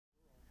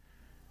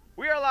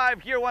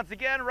live here once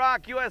again,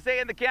 Rock USA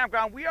in the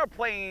campground. We are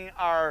playing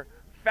our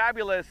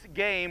fabulous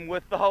game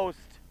with the host,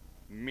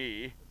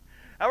 me.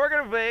 And we're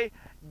going to play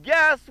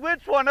guess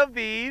which one of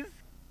these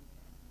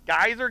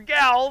guys or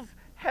gals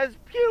has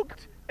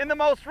puked in the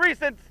most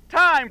recent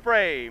time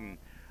frame.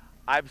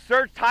 I've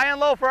searched high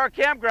and low for our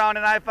campground,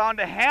 and I found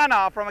a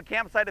Hannah from a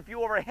campsite a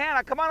few over.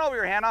 Hannah, come on over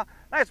here, Hannah.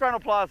 Nice round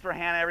of applause for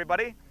Hannah,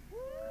 everybody.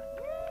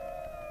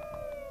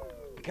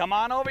 Come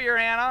on over here,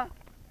 Hannah.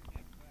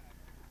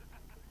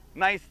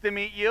 Nice to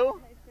meet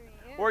you. Nice to meet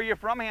you. Where are you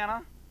from,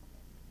 Hannah?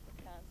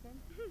 Wisconsin.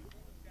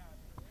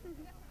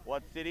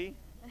 What city?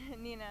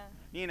 Nina.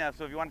 Nina.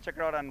 So if you want to check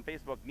her out on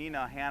Facebook,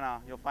 Nina, Hannah,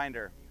 you'll find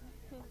her.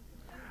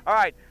 All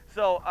right.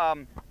 So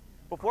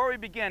before we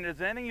begin, is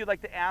there anything you'd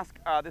like to ask?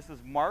 This is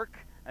Mark,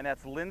 and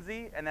that's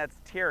Lindsay, and that's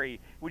Terry.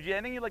 Would you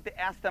anything you'd like to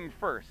ask them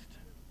first?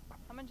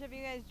 How much have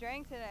you guys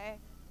drank today?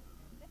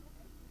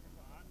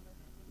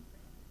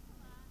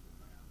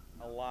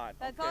 A lot.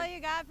 That's okay. all you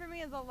got for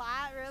me is a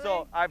lot, really?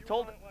 So I've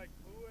told.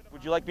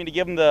 Would you like me to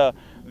give them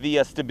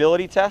the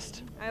stability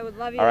test? I would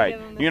love you All to right.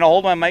 give them You gonna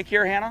hold my mic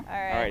here, Hannah? All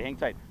right. All right. Hang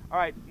tight. All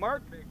right,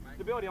 Mark.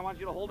 Stability. I want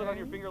you to hold it on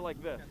your finger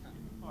like this.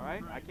 All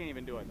right. I can't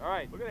even do it. All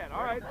right. Look at that.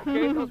 All right.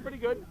 Okay. That was pretty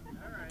good.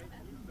 All right.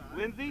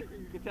 Lindsay,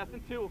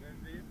 contestant 2.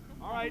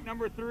 All right.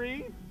 Number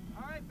 3.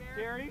 All right, Bear.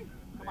 Terry.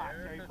 Come on,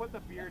 Terry. Put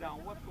the beer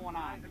down. What's going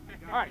on?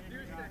 All right.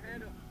 Here's the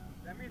handle.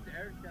 That means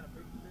Eric's got a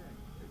big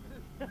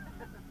stick.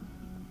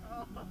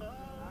 All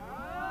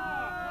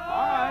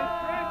right.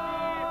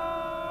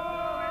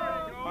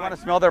 You want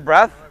to smell their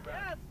breath?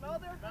 Yeah, smell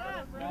their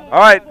breath. All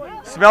right.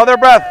 Smell their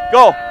breath.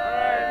 Go.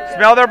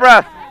 Smell their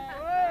breath.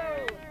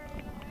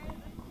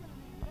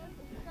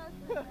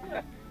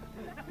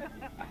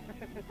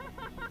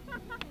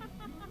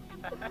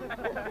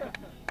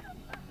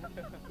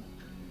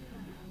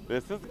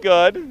 This is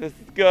good. This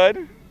is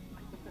good.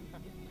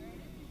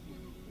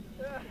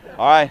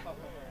 All right.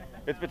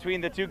 It's between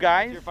the two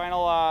guys. Your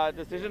final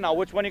decision. Now,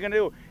 which one are you going to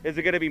do? Is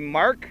it going to be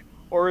Mark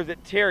or is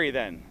it Terry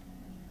then?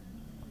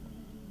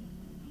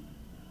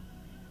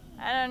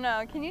 I don't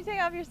know. Can you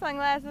take off your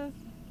sunglasses?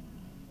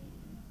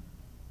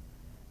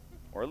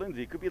 Or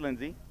Lindsay. It could be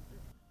Lindsay.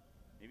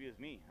 Maybe it's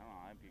me. I don't know.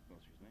 I puked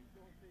most recently.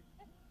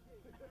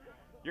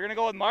 You're going to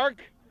go with Mark?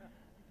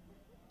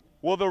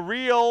 Will the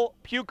real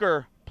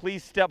puker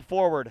please step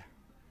forward?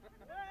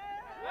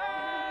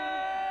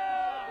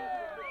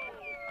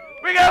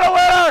 We got a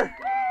winner!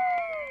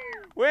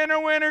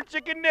 Winner, winner,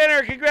 chicken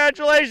dinner.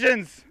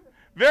 Congratulations.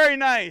 Very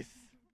nice.